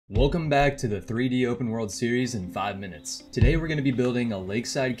Welcome back to the 3D Open World series in 5 minutes. Today we're going to be building a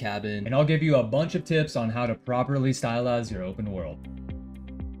lakeside cabin, and I'll give you a bunch of tips on how to properly stylize your open world.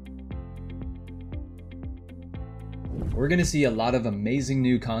 We're going to see a lot of amazing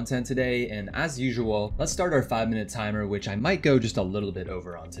new content today, and as usual, let's start our 5-minute timer, which I might go just a little bit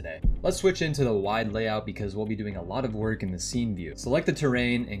over on today. Let's switch into the wide layout because we'll be doing a lot of work in the scene view. Select the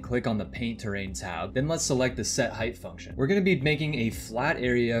terrain and click on the paint terrain tab, then let's select the set height function. We're going to be making a flat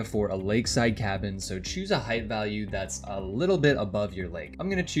area for a lakeside cabin, so choose a height value that's a little bit above your lake. I'm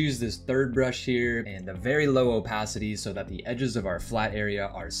going to choose this third brush here and a very low opacity so that the edges of our flat area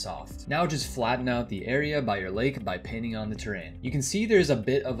are soft. Now just flatten out the area by your lake by painting on the terrain. You can see there's a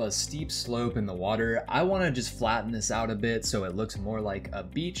bit of a steep slope in the water. I want to just flatten this out a bit so it looks more like a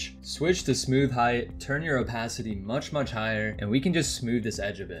beach. Switch to smooth height, turn your opacity much higher, and we can just smooth this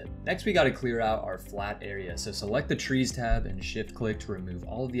edge a bit. Next we got to clear out our flat area, so select the trees tab and shift click to remove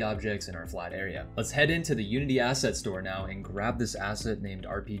all of the objects in our flat area. Let's head into the Unity asset store now and grab this asset named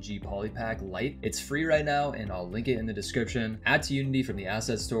RPG Polypack Light. It's free right now and I'll link it in the description. Add to Unity from the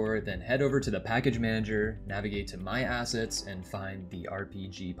asset store, then head over to the package manager, navigate to my assets and find the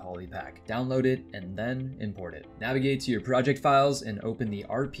RPG Polypack. Download it and then import it. Navigate to your project files and open the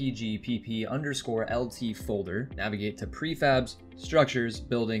RPGPP_LT folder. Navigate to prefabs, structures,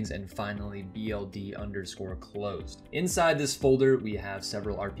 buildings, and finally BLD_closed. Inside this folder, we have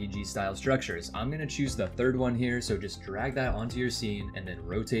several RPG style structures. I'm going to choose the third one here, so just drag that onto your scene and then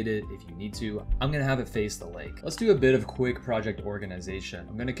rotate it if you need to. I'm going to have it face the lake. Let's do a bit of quick project organization.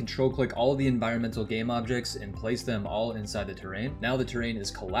 I'm going to control click all of the environmental game objects and place them all inside the terrain. Now the terrain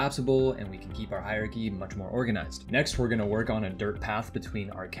is collapsible and we can keep our hierarchy much more organized. Next, we're going to work on a dirt path between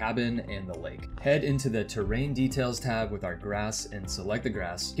our cabin and the lake. Head into the terrain details tab with our grass and select the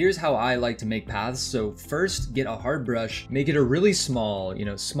grass. Here's how I like to make paths. So first, get a hard brush, make it a really small,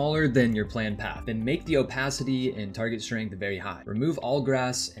 smaller than your planned path. Then make the opacity and target strength very high. Remove all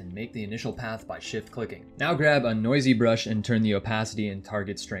grass and make the initial path by shift clicking. Now grab a noisy brush and turn the opacity and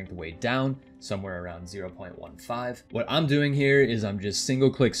target strength way down, somewhere around 0.15. What I'm doing here is I'm just single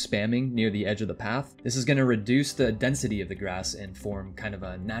click spamming near the edge of the path. This is going to reduce the density of the grass and form kind of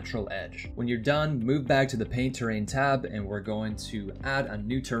a natural edge. When you're done, move back to the paint terrain tab and we're going to add a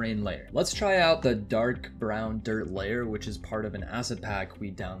new terrain layer. Let's try out the dark brown dirt layer, which is part of an asset pack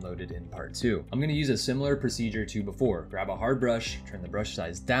we downloaded in part 2. I'm going to use a similar procedure to before. Grab a hard brush, turn the brush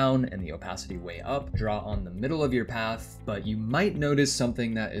size down and the opacity way up, draw on the middle of your path, but you might notice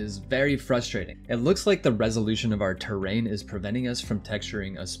something that is very frustrating. It looks like the resolution of our terrain is preventing us from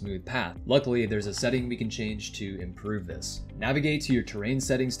texturing a smooth path. Luckily, there's a setting we can change to improve this. Navigate to your terrain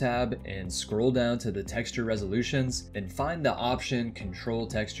settings tab and scroll down to the texture resolutions, then find the option control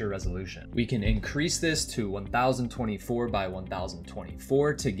texture resolution. We can increase this to 1024 by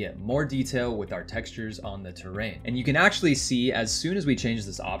 1024 to get more detail with our textures on the terrain. And you can actually see as soon as we change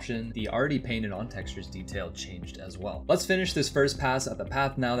this option, the already painted on textures detail changed as well. Let's finish this first pass at the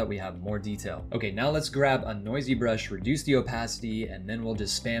path now that we have more detail. Okay, now let's grab a noisy brush, reduce the opacity, and then we'll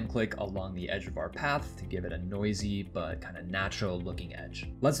just spam click along the edge of our path to give it a noisy but kind of natural looking edge.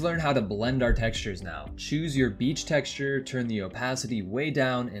 Let's learn how to blend our textures now. Choose your beach texture, turn the opacity way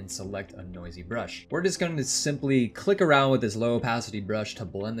down, and select a noisy brush. We're just going to simply click around with this low opacity brush to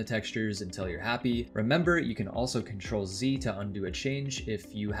blend the textures until you're happy. Remember, you can also Control Z to undo a change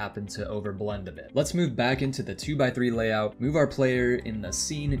if you happen to overblend a bit. Let's move back into the 2x3 layout, move our player in the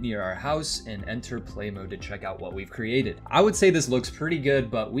scene near our house, and enter play mode to check out what we've created. I would say this looks pretty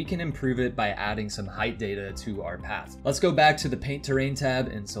good, but we can improve it by adding some height data to our path. Let's go back to the paint terrain tab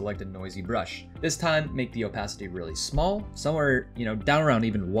and select a noisy brush. This time, make the opacity really small, somewhere, down around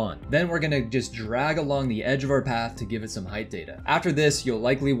even 1. Then we're gonna just drag along the edge of our path to give it some height data. After this, you'll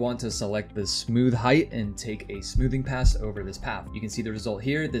likely want to select the smooth height and take a smoothing pass over this path. You can see the result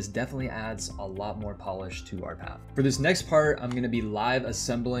here. This definitely adds a lot more polish to our path. For this next part, I'm gonna be live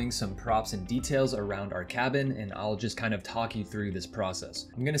assembling some props and details around our cabin, and I'll just kind of talk you through this process.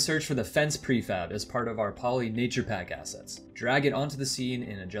 I'm going to search for the fence prefab as part of our Poly Nature Pack assets. Drag it onto the scene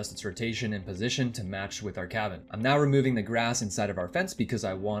and adjust its rotation and position to match with our cabin. I'm now removing the grass inside of our fence because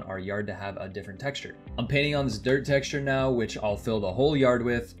I want our yard to have a different texture. I'm painting on this dirt texture now, which I'll fill the whole yard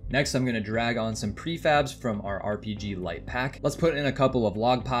with. Next, I'm going to drag on some prefabs from our RPG Light pack. Let's put in a couple of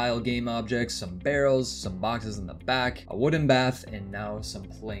log pile game objects, some barrels, some boxes in the back, a wooden bath, and now some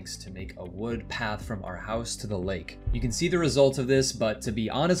planks to make a wood path from our house to the lake. You can see the results of this, but to be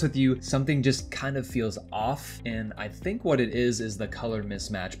honest with you, something just kind of feels off, and I think what it is the color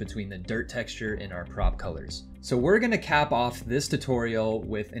mismatch between the dirt texture and our prop colors. So we're gonna cap off this tutorial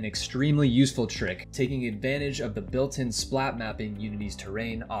with an extremely useful trick, taking advantage of the built-in splat mapping Unity's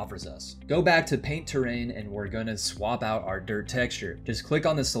terrain offers us. Go back to Paint Terrain and we're gonna swap out our dirt texture. Just click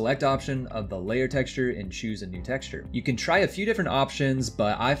on the select option of the layer texture and choose a new texture. You can try a few different options,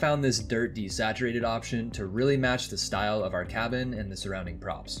 but I found this dirt desaturated option to really match the style of our cabin and the surrounding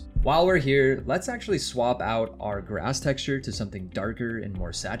props. While we're here, let's actually swap out our grass texture to something darker and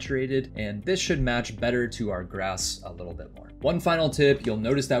more saturated, and this should match better to our grass a little bit more. One final tip, you'll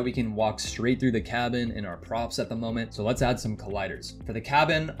notice that we can walk straight through the cabin in our props at the moment, so let's add some colliders. For the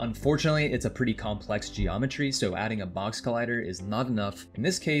cabin, unfortunately, it's a pretty complex geometry, so adding a box collider is not enough. In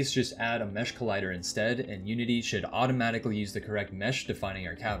this case, just add a mesh collider instead, and Unity should automatically use the correct mesh defining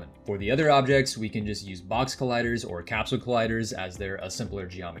our cabin. For the other objects, we can just use box colliders or capsule colliders as they're a simpler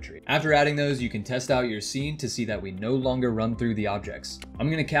geometry. After adding those, you can test out your scene to see that we no longer run through the objects. I'm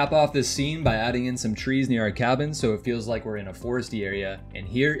gonna cap off this scene by adding in some trees near our cabin so it feels like we're in a foresty area, and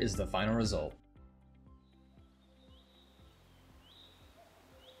here is the final result.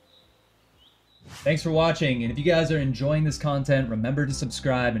 Thanks for watching, and if you guys are enjoying this content, remember to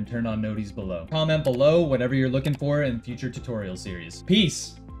subscribe and turn on noties below. Comment below whatever you're looking for in future tutorial series.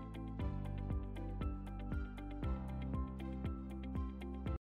 Peace!